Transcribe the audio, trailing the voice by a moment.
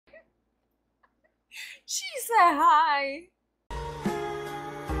She said hi.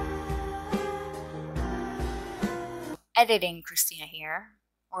 Editing Christina here,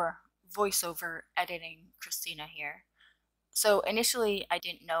 or voiceover editing Christina here. So initially I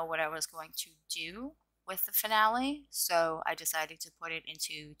didn't know what I was going to do with the finale, so I decided to put it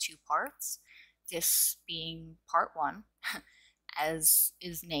into 2 parts, this being part 1, as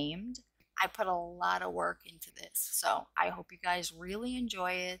is named. I put a lot of work into this, so I hope you guys really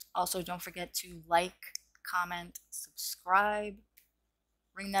enjoy it. Also, don't forget to like, comment, subscribe,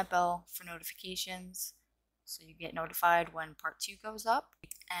 ring that bell for notifications so you get notified when part 2 goes up.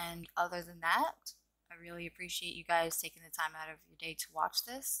 And other than that, I really appreciate you guys taking the time out of your day to watch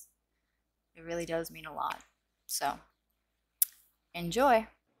this. It really does mean a lot. So, enjoy.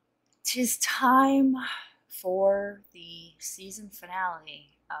 'Tis time for the season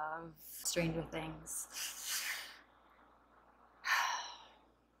finale of Stranger Things.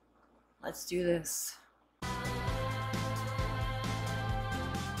 Let's do this.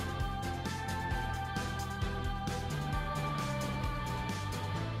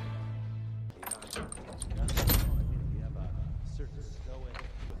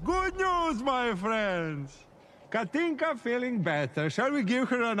 Good news, my friends! Katinka feeling better. Shall we give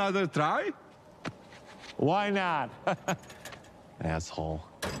her another try? Why not? Asshole.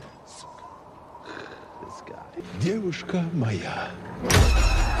 This guy. Девушка моя.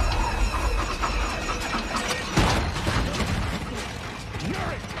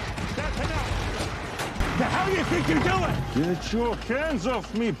 The hell do you think you're doing? Get your hands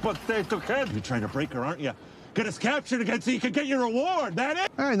off me, potato head! You're trying to break her, aren't you? Get us captured again so you can get your reward, that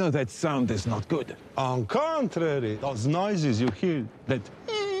it? I know that sound is not good. On contrary, those noises you hear, that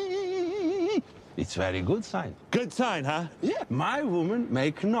it's very good sign. Good sign, huh? Yeah, my women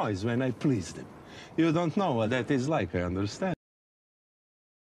make noise when I please them. You don't know what that is like, I understand.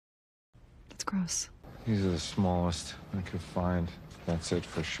 It's gross. These are the smallest I could find. That's it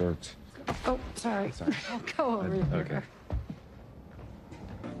for shirts. Oh, sorry. I'll go over here. Okay.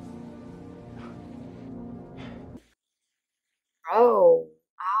 Oh,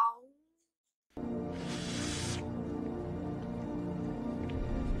 ow.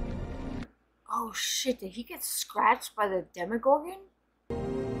 Oh shit, did he get scratched by the Demogorgon?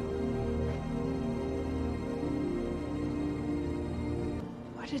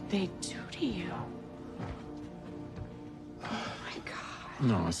 What did they do to you? Oh my God.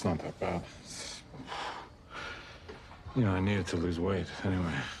 No, it's not that bad. You know, I needed to lose weight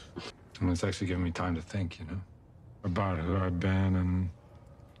anyway. And it's actually giving me time to think, you know, about who I've been and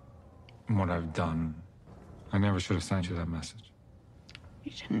what I've done. I never should have sent you that message.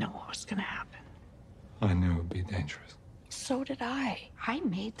 You didn't know what was gonna happen. I knew it would be dangerous. So did I. I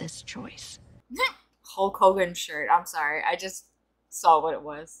made this choice. Hulk Hogan shirt. I'm sorry. I just saw what it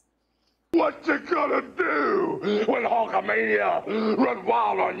was. What you gonna do when Hulkamania run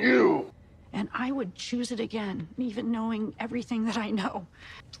wild on you? And I would choose it again, even knowing everything that I know.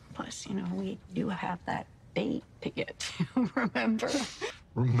 Plus, you know, we do have that bait to get to, remember?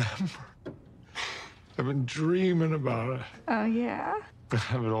 Remember? I've been dreaming about it. Oh, yeah? I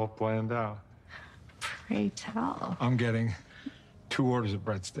have it all planned out. Pray tell. I'm getting 2 orders of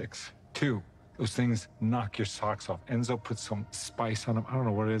breadsticks. 2. Those things knock your socks off. Enzo put some spice on them. I don't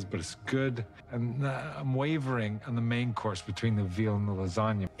know what it is, but it's good. And I'm wavering on the main course between the veal and the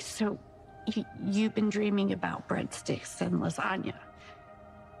lasagna. So, you've been dreaming about breadsticks and lasagna.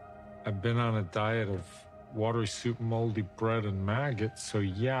 I've been on a diet of watery soup, moldy bread, and maggots. So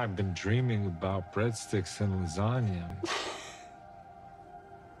yeah, I've been dreaming about breadsticks and lasagna.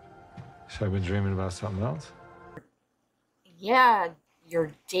 So I've been dreaming about something else? Yeah,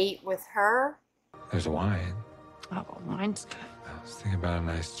 your date with her. There's wine. Oh, wine's good. I was thinking about a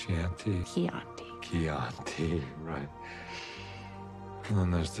nice Chianti. Chianti. Chianti, right. And then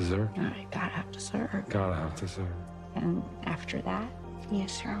there's dessert. I gotta have dessert. Gotta have dessert. And after that,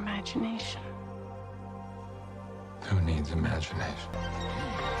 use your imagination. Who needs imagination?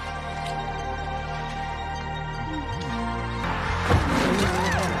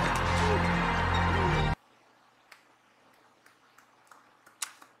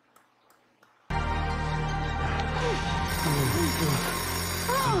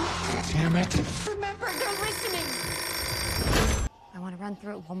 Damn it. Remember, they're listening. I want to run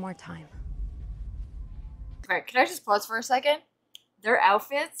through it one more time. Alright, can I just pause for a second? Their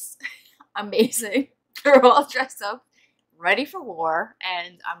outfits, amazing. They're all dressed up, ready for war,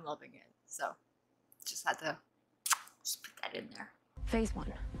 and I'm loving it. So, just had to just put that in there. Phase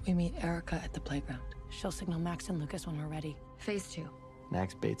 1. We meet Erica at the playground. She'll signal Max and Lucas when we're ready. Phase 2.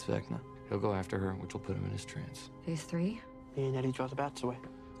 Max baits Vecna. He'll go after her, which will put him in his trance. Phase 3. Me and Eddie draw the bats away.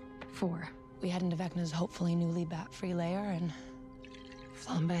 4. We head into Vecna's hopefully newly bat-free lair and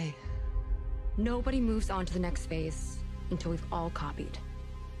flambe. Nobody moves on to the next phase until we've all copied.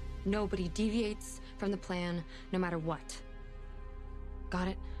 Nobody deviates from the plan, no matter what. Got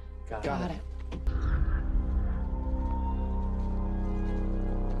it? Got it.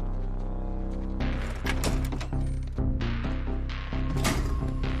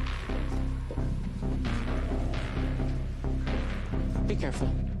 Be careful.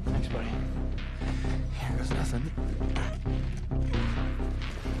 Thanks, buddy. Here goes nothing.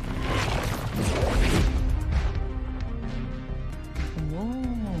 Whoa,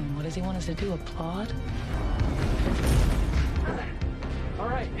 what does he want us to do? Applaud? All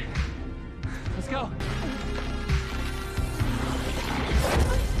right. Let's go.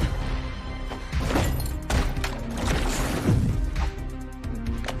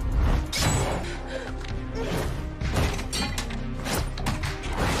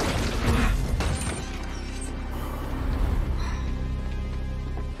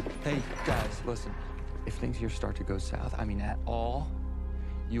 Hey, guys, listen. If things here start to go south, I mean at all,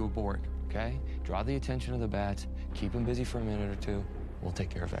 you abort, okay? Draw the attention of the bats, keep them busy for a minute or two. We'll take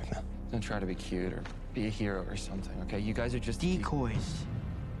care of Vecna. Don't try to be cute or be a hero or something, okay? You guys are just decoys.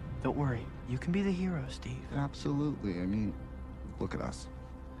 Don't worry. You can be the hero, Steve. Absolutely. I mean, look at us.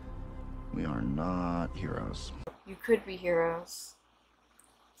 We are not heroes. You could be heroes.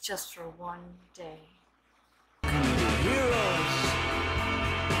 Just for one day. Heroes!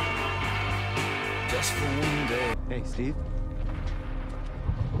 Just for one day. Hey, Steve.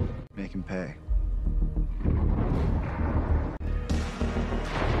 Make him pay.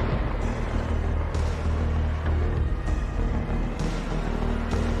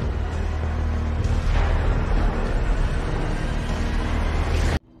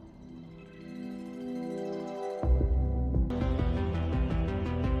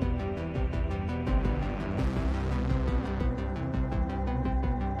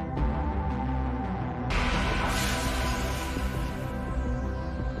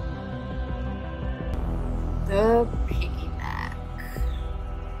 The piggyback.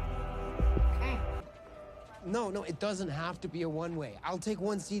 Okay. No, it doesn't have to be a one-way. I'll take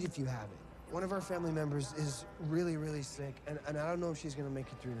one seat if you have it. One of our family members is really, really sick, and I don't know if she's gonna make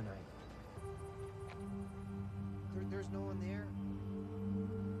it through tonight. There's no one there?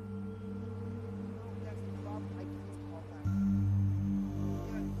 No, that's the problem. I can't call back.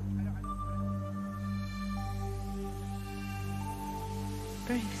 Yeah, look,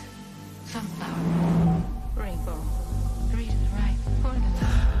 Breathe. Sunflower. Rainbow. 3 to the right, 4 to the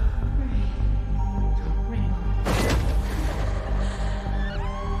left. Rainbow.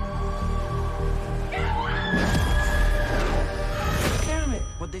 Damn it!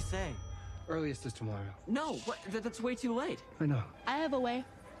 What'd they say? Earliest is tomorrow. No, that's way too late. I know. I have a way.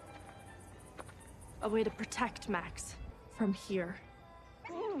 A way to protect Max from here.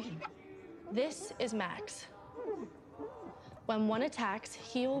 This is Max. When one attacks,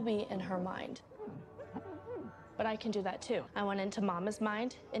 he will be in her mind. But I can do that too. I went into Mama's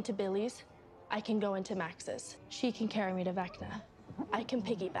mind, into Billy's. I can go into Max's. She can carry me to Vecna. I can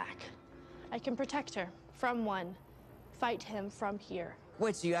piggyback. I can protect her from one, fight him from here.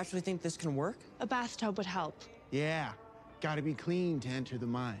 Wait, so you actually think this can work? A bathtub would help. Yeah, gotta be clean to enter the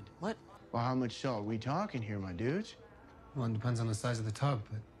mind. What? Well, how much salt are we talking here, my dudes? Well, it depends on the size of the tub,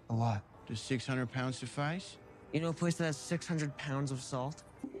 but a lot. Does 600 pounds suffice? You know a place that has 600 pounds of salt?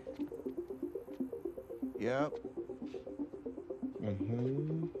 Yep.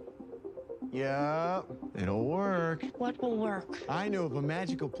 Mm-hmm. Yep. It'll work. What will work? I know of a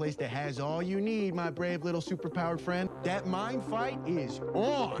magical place that has all you need, my brave little superpowered friend. That mind fight is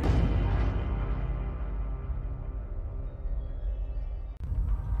on!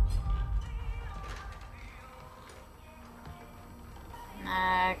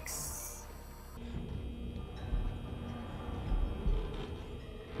 Max.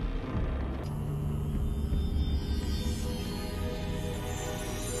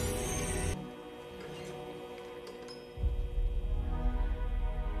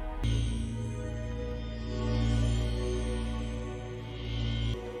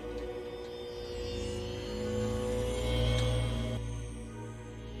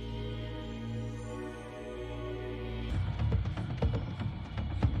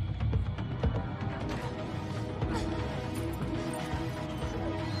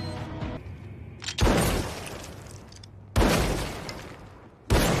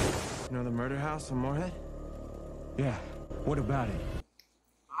 You know the murder house in Moorhead? Yeah. What about it?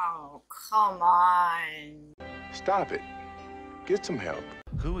 Oh, come on. Stop it. Get some help.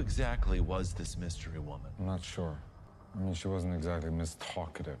 Who exactly was this mystery woman? I'm not sure. I mean, she wasn't exactly Miss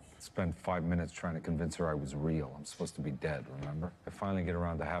Talkative. Spent 5 minutes trying to convince her I was real. I'm supposed to be dead, remember? I finally get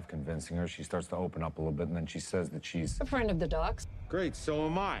around to half convincing her. She starts to open up a little bit, and then she says that she's A friend of the doc's. Great, so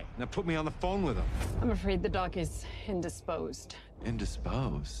am I. Now put me on the phone with him. I'm afraid the doc is indisposed.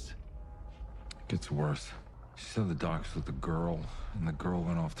 Indisposed? Gets worse. She said the doc's with the girl, and the girl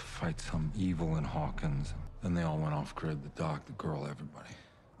went off to fight some evil in Hawkins. Then they all went off grid, the doc, the girl, everybody.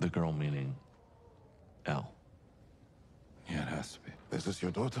 The girl meaning Elle. Yeah, it has to be. This is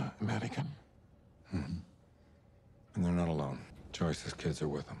your daughter, American? Mm-hmm. And they're not alone. Joyce's kids are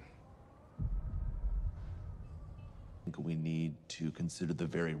with them. We need to consider the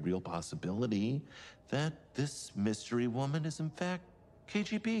very real possibility that this mystery woman is in fact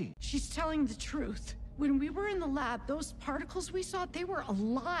KGB. She's telling the truth. When we were in the lab, those particles we saw, they were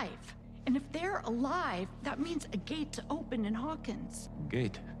alive. And if they're alive, that means a gate to open in Hawkins.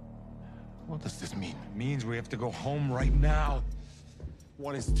 Gate. What does this mean? It means we have to go home right now.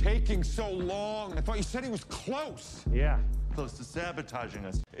 What is taking so long? I thought you said he was close. Yeah. Close to sabotaging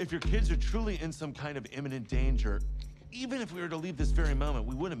us. If your kids are truly in some kind of imminent danger, even if we were to leave this very moment,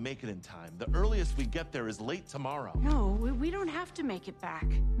 we wouldn't make it in time. The earliest we get there is late tomorrow. No, we don't have to make it back.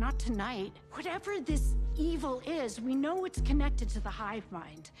 Not tonight. Whatever this evil is, we know it's connected to the hive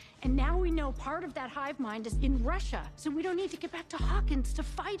mind. And now we know part of that hive mind is in Russia, so we don't need to get back to Hawkins to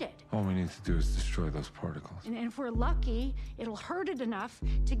fight it. All we need to do is destroy those particles. And if we're lucky, it'll hurt it enough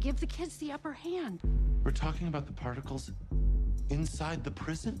to give the kids the upper hand. We're talking about the particles inside the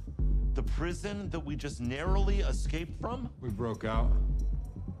prison? The prison that we just narrowly escaped from? We broke out.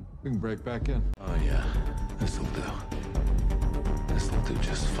 We can break back in. Oh, yeah. This'll do. This'll do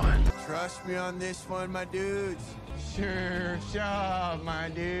just fine. Trust me on this one, my dudes. Sure, shove, my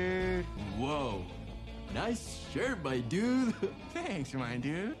dude. Whoa. Nice shirt, my dude. Thanks, my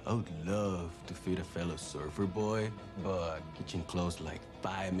dude. I would love to feed a fellow surfer boy, but kitchen closed like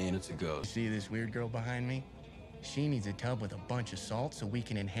 5 minutes ago. See this weird girl behind me? She needs a tub with a bunch of salt so we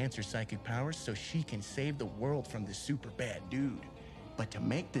can enhance her psychic powers so she can save the world from this super bad dude. But to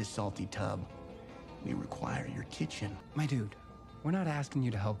make this salty tub, we require your kitchen. My dude, we're not asking you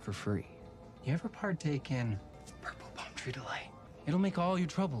to help for free. You ever partake in purple palm tree delight? It'll make all your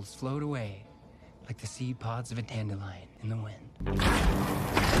troubles float away, like the seed pods of a dandelion in the wind.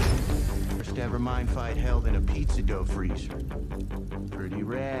 First ever mind fight held in a pizza dough freezer. Pretty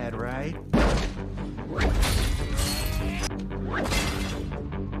rad, right?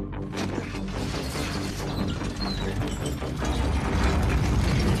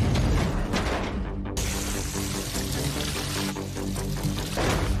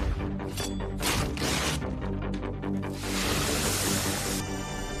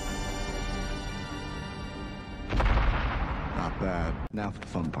 Not bad. Now for the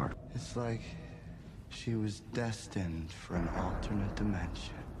fun part. It's like she was destined for an alternate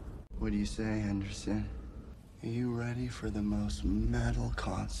dimension. What do you say, Henderson? Are you ready for the most metal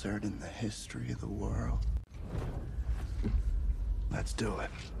concert in the history of the world? Let's do it.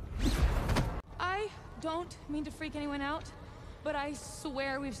 I don't mean to freak anyone out, but I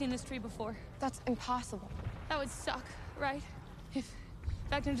swear we've seen this tree before. That's impossible. That would suck, right? If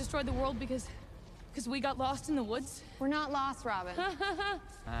Vecna destroyed the world because we got lost in the woods. We're not lost, Robin.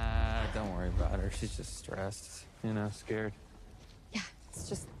 Don't worry about her. She's just stressed, you know, scared. Yeah, it's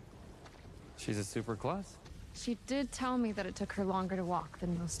just... She's a super klutz. She did tell me that it took her longer to walk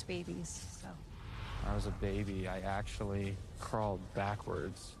than most babies, so... I was a baby. I actually crawled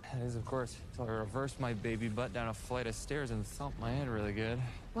backwards. That is, of course, until I reversed my baby butt down a flight of stairs and thumped my head really good.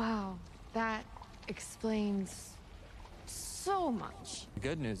 Wow, that explains so much. The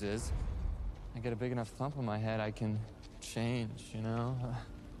good news is, I get a big enough thump on my head, I can change, you know?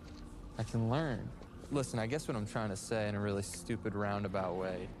 I can learn. Listen, I guess what I'm trying to say in a really stupid roundabout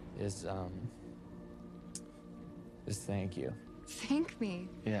way is thank you. Thank me.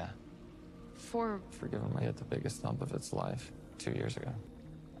 Yeah. For giving my head the biggest thump of its life 2 years ago.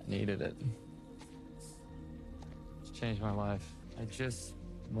 I needed it. It's changed my life. I just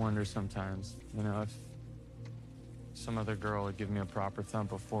wonder sometimes, you know, if some other girl would give me a proper thump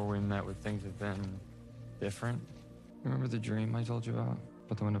before we met, would things have been different? Remember the dream I told you about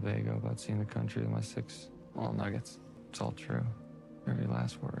the Winnebago, about seeing the country with my 6 small nuggets? It's all true. Every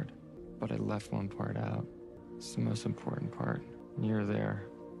last word. But I left one part out. It's the most important part. And you're there.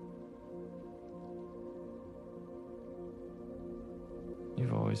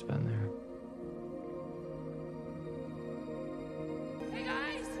 You've always been there. Hey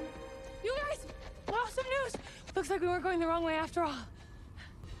guys! You guys! Awesome news! Looks like we weren't going the wrong way after all.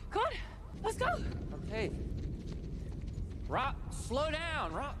 Come on, let's go! Okay. Slow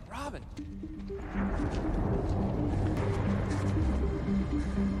down, Robin.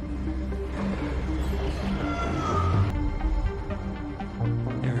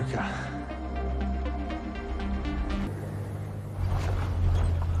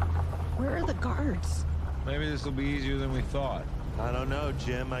 this will be easier than we thought. I don't know,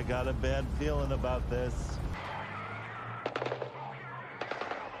 Jim. I got a bad feeling about this.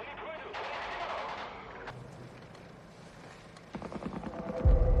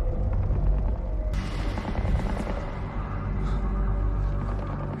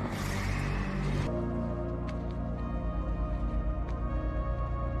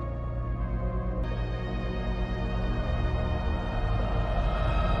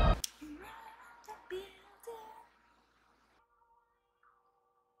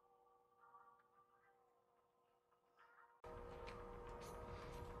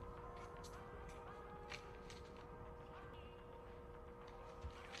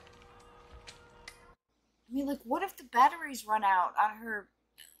 I mean, like, what if the batteries run out on her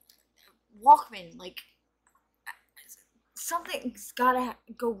Walkman? Like, something's gotta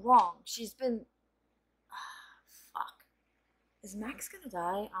go wrong. She's been. Fuck. Is Max gonna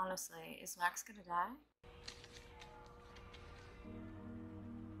die? Honestly, is Max gonna die?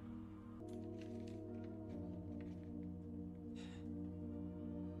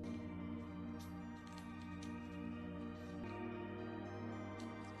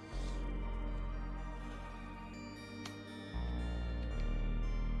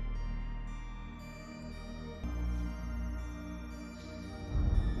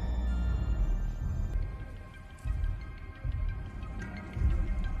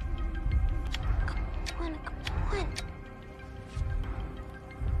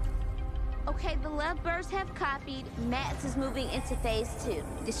 Okay, the lovebirds have copied. Max is moving into phase 2,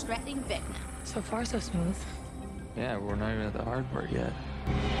 distracting Vecna. So far, so smooth. Yeah, we're not even at the hard part yet.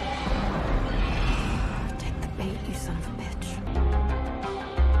 Take the bait, you son of a bitch.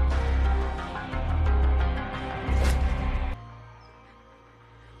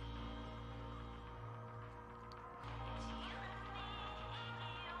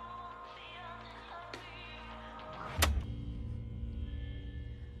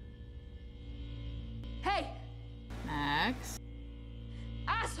 Hey! Max?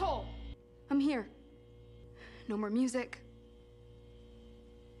 Asshole! I'm here. No more music.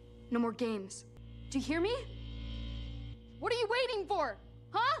 No more games. Do you hear me? What are you waiting for?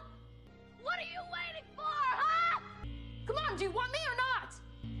 Huh? What are you waiting for, huh? Come on, do you want me or not?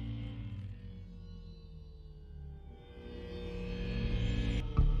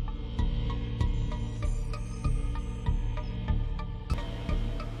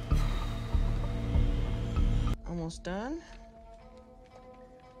 Almost done.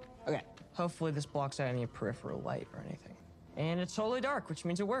 Okay, hopefully this blocks out any peripheral light or anything. And it's totally dark, which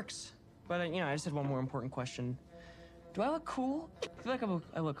means it works. But, I just had one more important question. Do I look cool? I feel like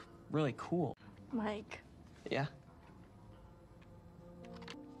I look really cool. Mike, Yeah?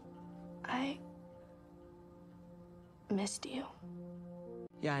 I missed you.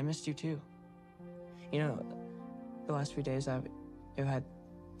 Yeah, I missed you too. The last few days I've had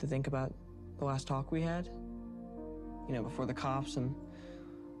to think about the last talk we had. Before the cops and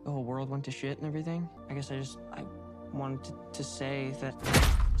the whole world went to shit and everything. I guess I wanted to say that...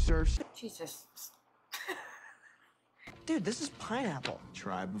 Surf. Jesus. Dude, this is pineapple.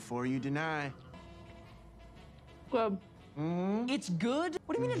 Try before you deny. Good. It's good?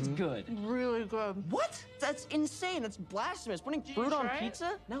 What do you mean it's good? Really good. What? That's insane. That's blasphemous. Putting fruit on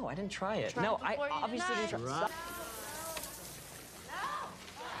pizza? No, I didn't try it. No, I obviously didn't try it.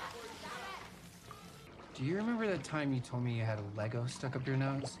 Do you remember that time you told me you had a Lego stuck up your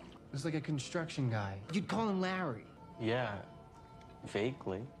nose? It was like a construction guy. You'd call him Larry. Yeah,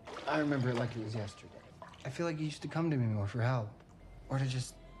 vaguely. I remember it like it was yesterday. I feel like you used to come to me more for help. Or to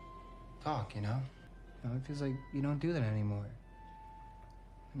just talk, you know? It feels like you don't do that anymore.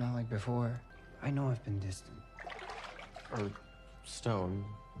 Not like before. I know I've been distant. Or stone.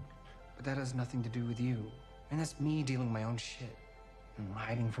 But that has nothing to do with you. And that's me dealing with my own shit. And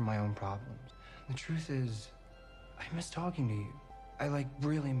hiding from my own problems. The truth is, I miss talking to you. I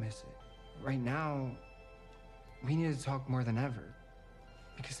really miss it. Right now, we need to talk more than ever.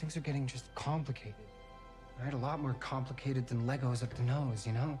 Because things are getting just complicated. Right? A lot more complicated than Legos up the nose,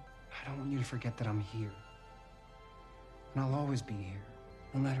 you know? I don't want you to forget that I'm here. And I'll always be here,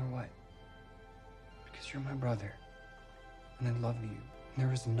 no matter what. Because you're my brother. And I love you. And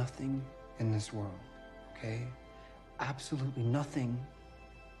there is nothing in this world, okay? Absolutely nothing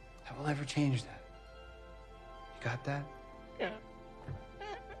that will ever change that. You got that? Yeah.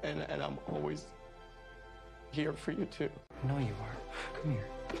 And I'm always here for you too. I know you are. Come here.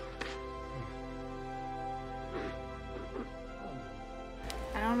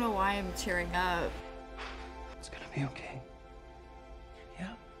 I don't know why I'm tearing up. It's gonna be okay.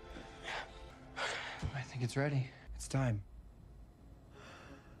 Yeah? I think it's ready. It's time.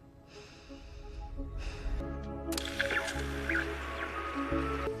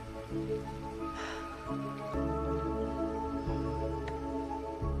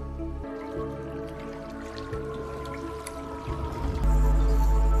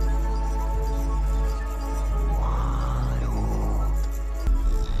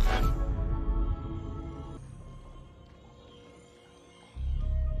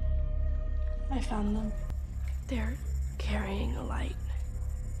 I found them. They're carrying a light.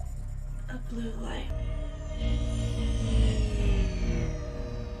 A blue light.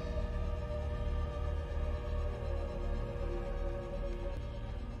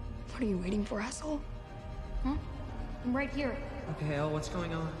 What are you waiting for, asshole? Huh? I'm right here. Okay, Elle, what's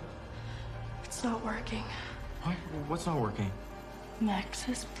going on? It's not working. What? What's not working?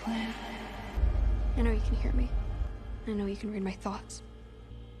 Max's plan. I know you can hear me. I know you can read my thoughts.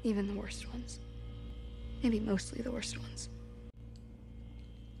 Even the worst ones. Maybe mostly the worst ones.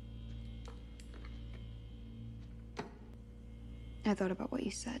 I thought about what you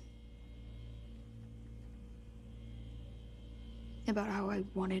said. About how I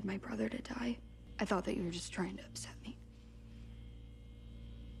wanted my brother to die. I thought that you were just trying to upset me.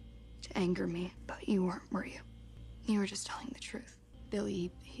 To anger me, but you weren't, were you? You were just telling the truth.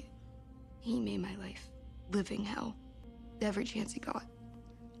 Billy, he made my life living hell. Every chance he got.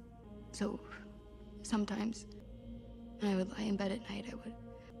 So, sometimes, when I would lie in bed at night, I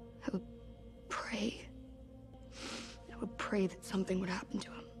would pray. I would pray that something would happen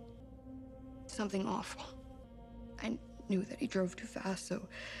to him. Something awful. I knew that he drove too fast, so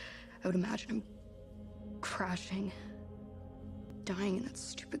I would imagine him crashing, dying in that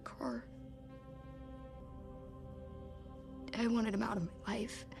stupid car. I wanted him out of my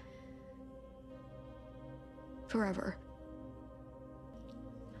life. Forever.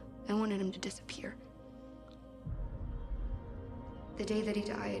 I wanted him to disappear. The day that he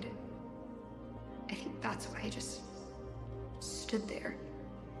died, I think that's why I just stood there,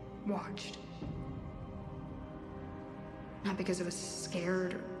 watched. Not because I was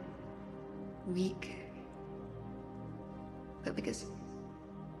scared or weak, but because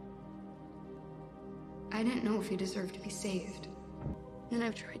I didn't know if he deserved to be saved. And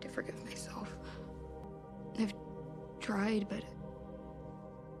I've tried to forgive myself. I've tried, but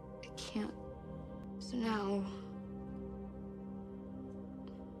I can't. So now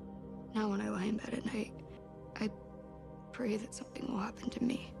when I lie in bed at night, I pray that something will happen to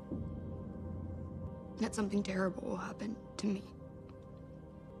me. That something terrible will happen to me.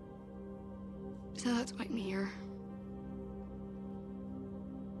 So that's why I'm here.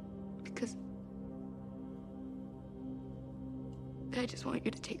 Because I just want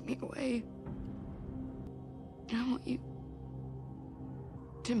you to take me away. And I want you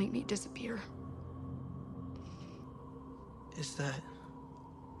to make me disappear. Is that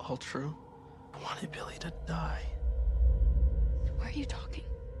all true? I wanted Billy to die. Why are you talking?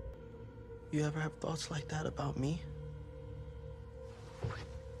 You ever have thoughts like that about me?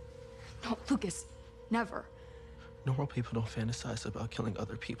 No, Lucas, never. Normal people don't fantasize about killing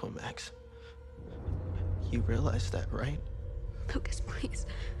other people, Max. You realize that, right? Lucas, please.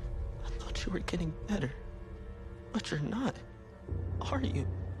 I thought you were getting better. But you're not. Are you?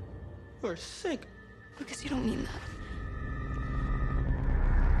 You're sick. Lucas, you don't mean that.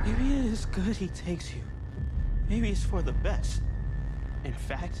 Maybe it is good he takes you. Maybe it's for the best. In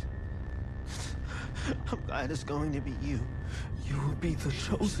fact, I'm glad it's going to be you. You will be the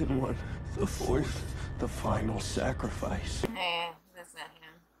chosen one. The fourth, the final sacrifice. That's not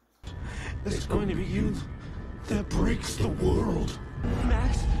him. It's going to be you that breaks the world.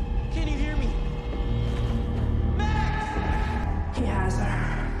 Max, can you hear me? He has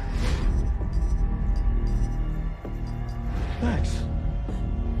her. Max,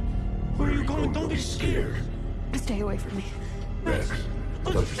 where are you going? Don't be scared. Stay away from me. Max,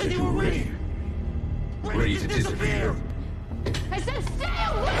 I said you were ready. Ready to disappear. I said stay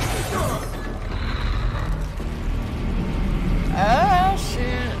away! Oh,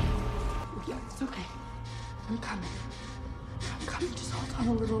 shit. Yeah, it's okay. I'm coming. I'm coming. Just hold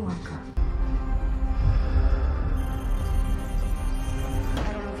on a little longer.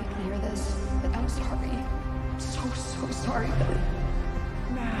 I don't know if you can hear this, but I'm sorry. I'm so sorry, Billy.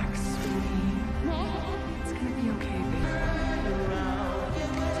 Max, sweetie. It's gonna be okay, baby.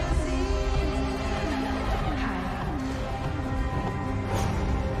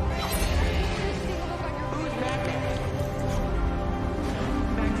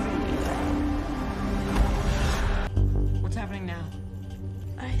 What's happening now?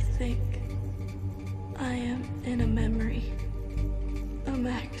 I think I am in a memory. A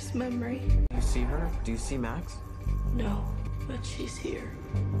Max memory. Do you see her? Do you see Max? No, but she's here.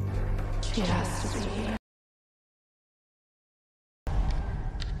 She has to be here.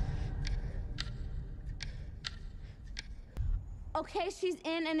 Okay, she's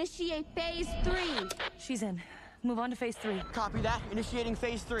in. Initiate phase 3. She's in. Move on to phase 3. Copy that. Initiating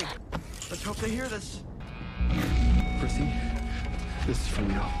phase 3. Let's hope they hear this. Chrissy, this is from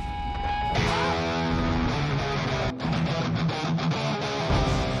you.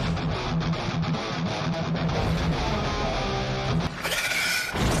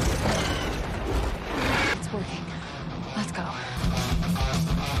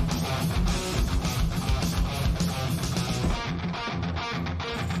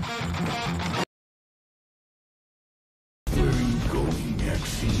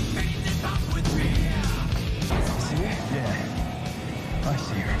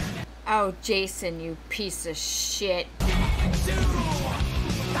 Oh, Jason, you piece of shit.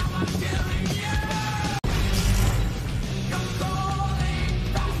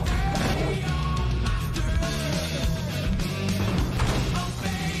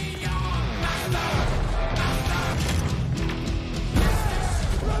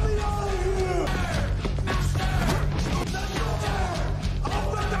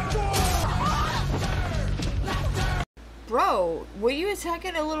 Bro, what are you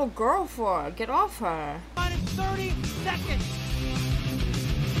attacking a little girl for? Get off her. 30 seconds.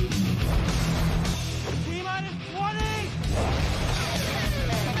 T-minus 20.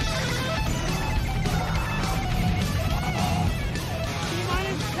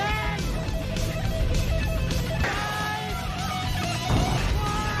 T-minus 10. 9.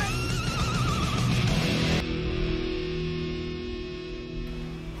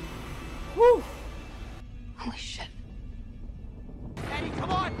 Whew. Holy shit. Eddie,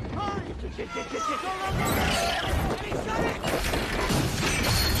 come on! Hurry! Get! Go! Eddie, shut it!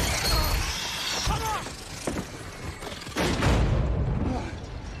 Come on!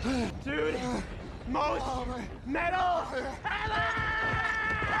 Dude! Most metal ever!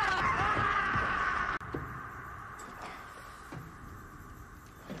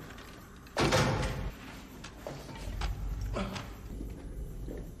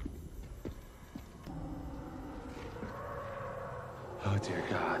 Oh, dear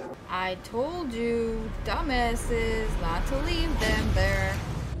God. I told you, dumbasses, not to leave them there.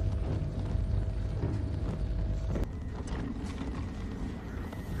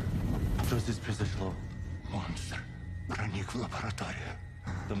 Что здесь произошло? Monster. Проник в лабораторию.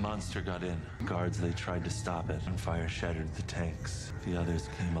 The monster got in. Guards, they tried to stop it, and fire shattered the tanks. The others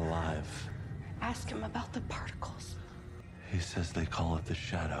came alive. Ask him about the particles. He says they call it the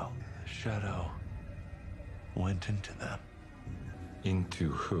shadow. The shadow went into them. Into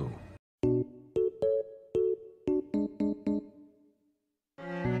who? The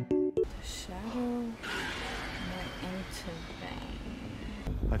shadow went into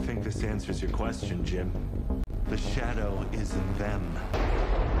them. I think this answers your question, Jim. The shadow is in them.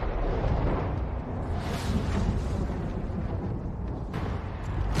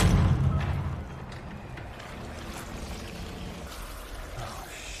 Oh,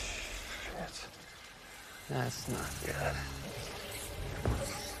 shit. That's not good.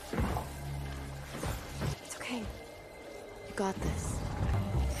 It's okay. You got this.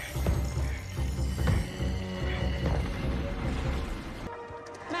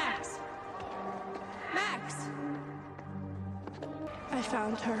 Max! Max! I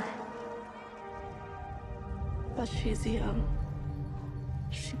found her. But she's young.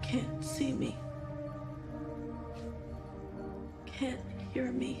 She can't see me. Can't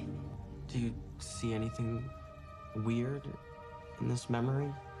hear me. Do you see anything weird in this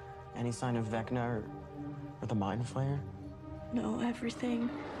memory? Any sign of Vecna or the Mind Flayer? No, everything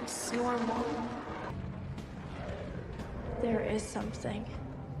is normal. There is something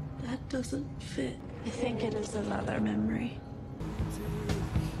that doesn't fit. I think it is another memory.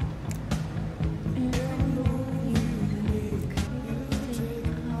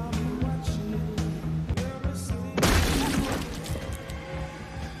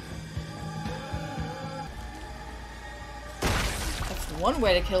 That's one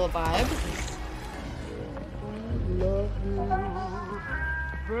way to kill a vibe.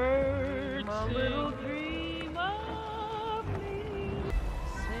 My little dream of me.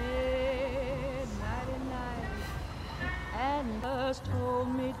 Say nighty-night, and just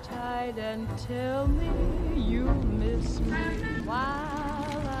hold me tight and tell me you miss me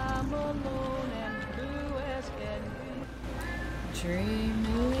while I'm alone and blue as can be. Dream a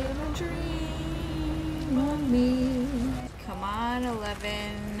little dream of me. Come on,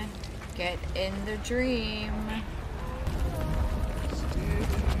 11. Get in the dream.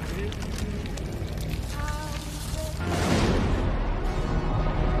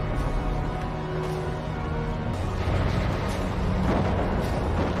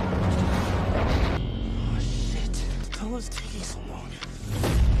 What's taking so long?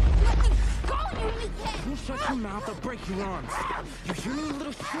 Go, you idiot! You shut your mouth, I'll break your arms. You hear me,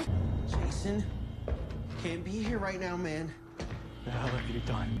 little shit? Jason, can't be here right now, man. The hell have you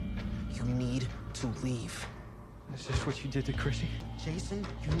done? You need to leave. Is this what you did to Chrissy? Jason,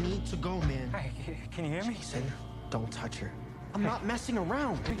 you need to go, man. Hey, can you hear me? Jason, don't touch her. I'm not messing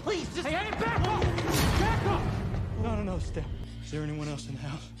around. Please, just... Hey, back up! Back up! No, step. Is there anyone else in the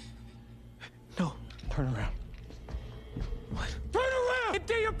house? No. Turn around. What? Turn around!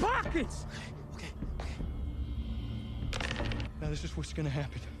 Empty your pockets! Okay. Now, this is what's gonna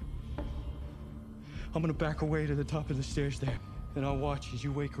happen. I'm gonna back away to the top of the stairs there. and I'll watch as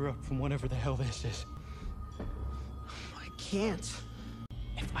you wake her up from whatever the hell this is. I can't.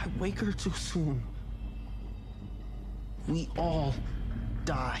 If I wake her too soon, we all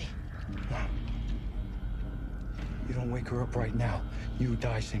die. You don't wake her up right now, you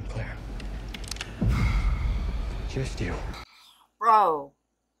die, Sinclair. Just you. Bro.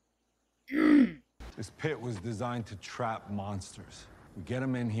 This pit was designed to trap monsters. We get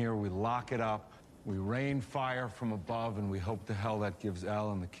them in here, we lock it up, we rain fire from above, and we hope to hell that gives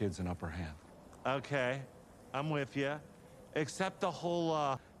Elle and the kids an upper hand. Okay, I'm with you. Except the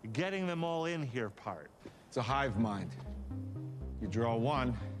whole, getting them all in here part. It's a hive mind. You draw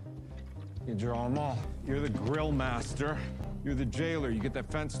one, you draw them all. You're the grill master. You're the jailer. You get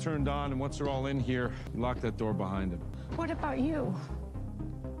that fence turned on, and once they're all in here, you lock that door behind them. What about you?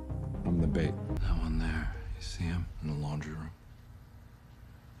 I'm the bait. That one there, you see him in the laundry room?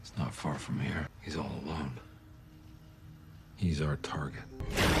 It's not far from here. He's all alone. He's our target.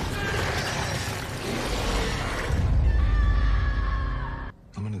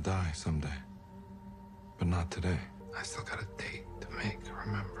 I'm gonna die someday, but not today. I still got a date to make,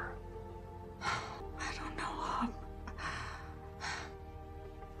 remember? I don't know, Hub.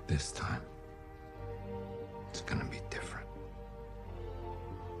 This time, it's gonna be different.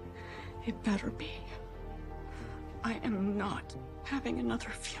 It better be. I am not having another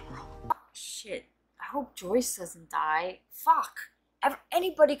funeral. Shit. I hope Joyce doesn't die. Fuck.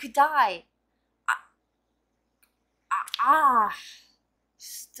 Anybody could die.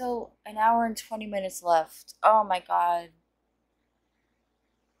 Still an hour and 20 minutes left. Oh my god.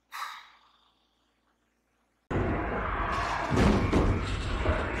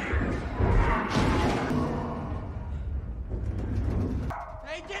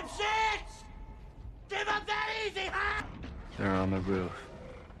 Hey, dipshits! Give up that easy, huh? They're on the roof.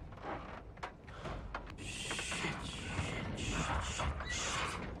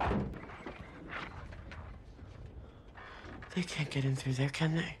 They can't get in through there,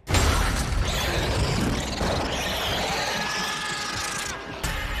 can they?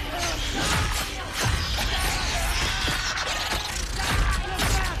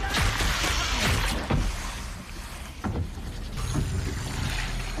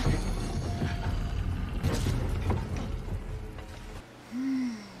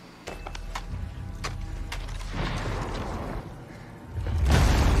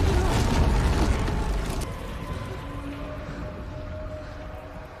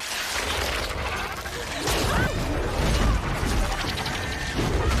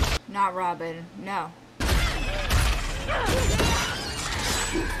 Not Robin. No. Oh.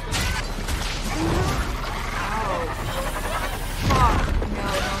 Fuck. No.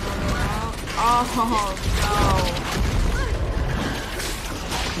 Oh, no.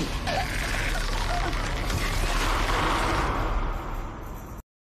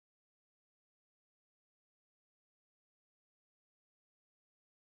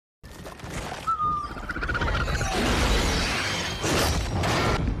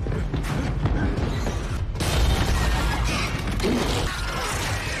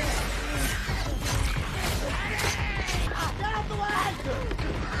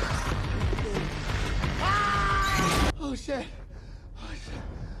 Oh, shit.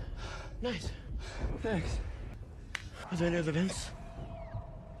 Nice. Thanks. Are there any other vents?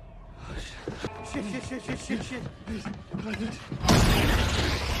 Oh, shit.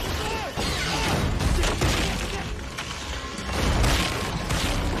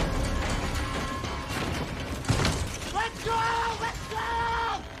 Let's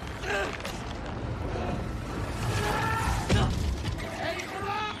go! Eddie, come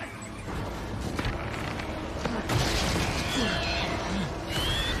on!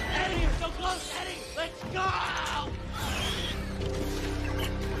 Eddie, you're so close! Eddie, let's go!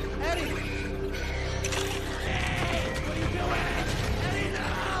 Eddie! Hey, what are you doing? Eddie, no!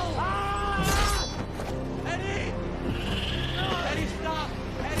 Ah! Eddie! No! Eddie, stop!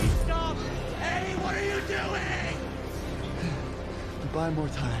 Eddie, stop! Eddie, what are you doing? Buy more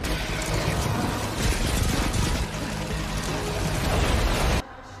time.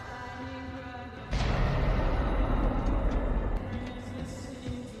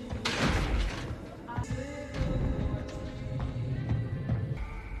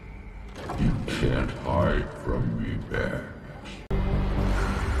 You can't hide from me, man.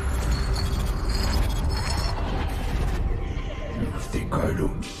 You think I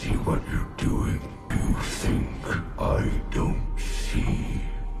don't see what you're doing? You think I don't see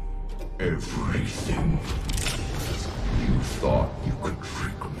everything? You thought you could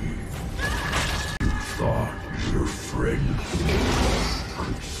trick me. You thought your friends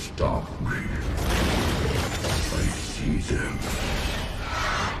could stop me. I see them.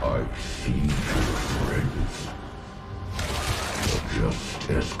 I've seen your friends. Just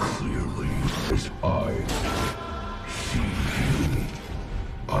as clearly as I see you.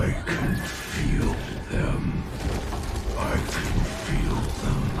 I can feel them. I can feel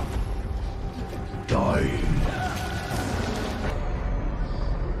them dying.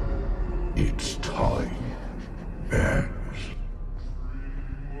 It's time, Max.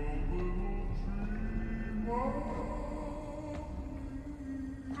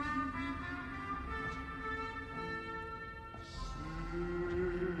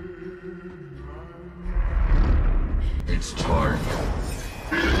 It's time.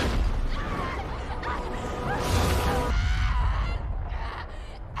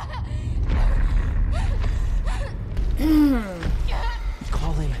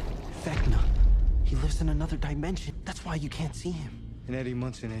 Call him Vecna. He lives in another dimension. That's why you can't see him. And Eddie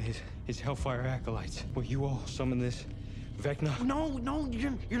Munson and his Hellfire acolytes. Will you all summon this Vecna? No,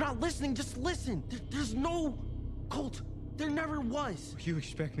 you're not listening. Just listen. There's no cult. There never was. You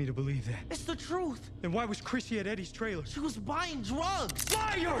expect me to believe that? It's the truth. Then why was Chrissy at Eddie's trailer? She was buying drugs.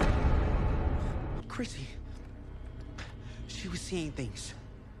 Liar! Chrissy. She was seeing things.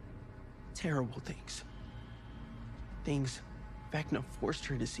 Terrible things. Things Vecna forced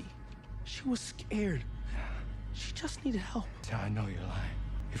her to see. She was scared. She just needed help. So I know you're lying.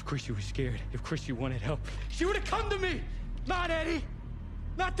 If Chrissy was scared, if Chrissy wanted help, she would have come to me! Not Eddie!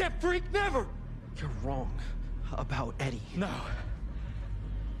 Not that freak, never! You're wrong about Eddie. No.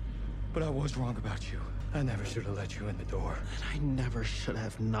 But I was wrong about you. I never should have let you in the door. And I never should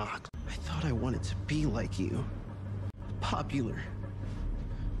have knocked. I thought I wanted to be like you. Popular.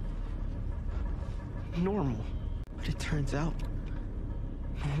 Normal. But it turns out,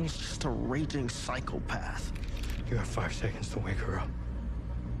 Normal's just a raging psychopath. You have 5 seconds to wake her up.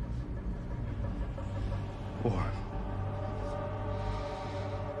 4.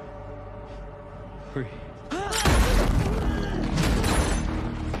 3.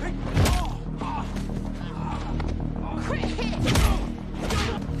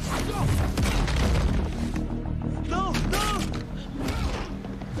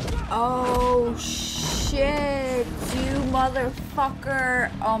 Oh shit, you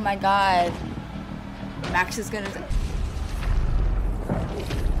motherfucker. Oh my god. Max is gonna...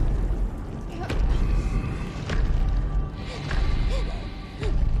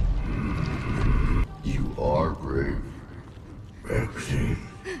 You are brave, Maxine.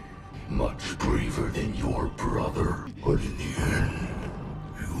 Much braver than your brother. But in the end,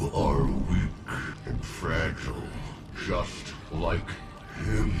 you are weak and fragile, just like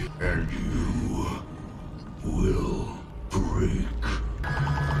him. And you will break.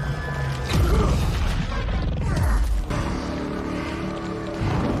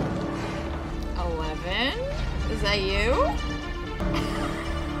 11? Is that you?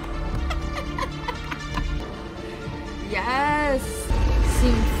 Yes!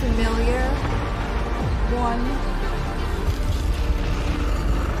 Seemed familiar. 1.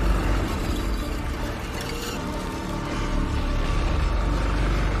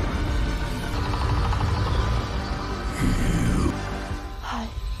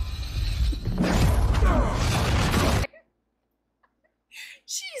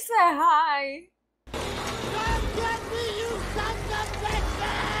 She said hi.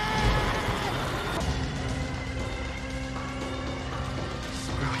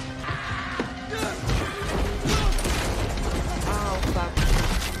 Oh, fuck.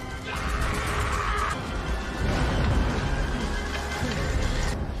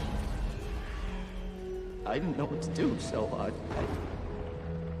 I didn't know what to do, so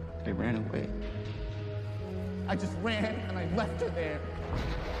I ran away. I just ran and I left her there.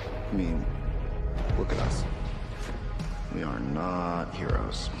 I mean, look at us. We are not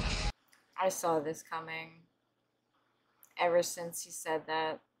heroes. I saw this coming. Ever since he said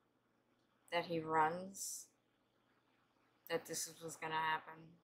that he runs, that this was gonna happen.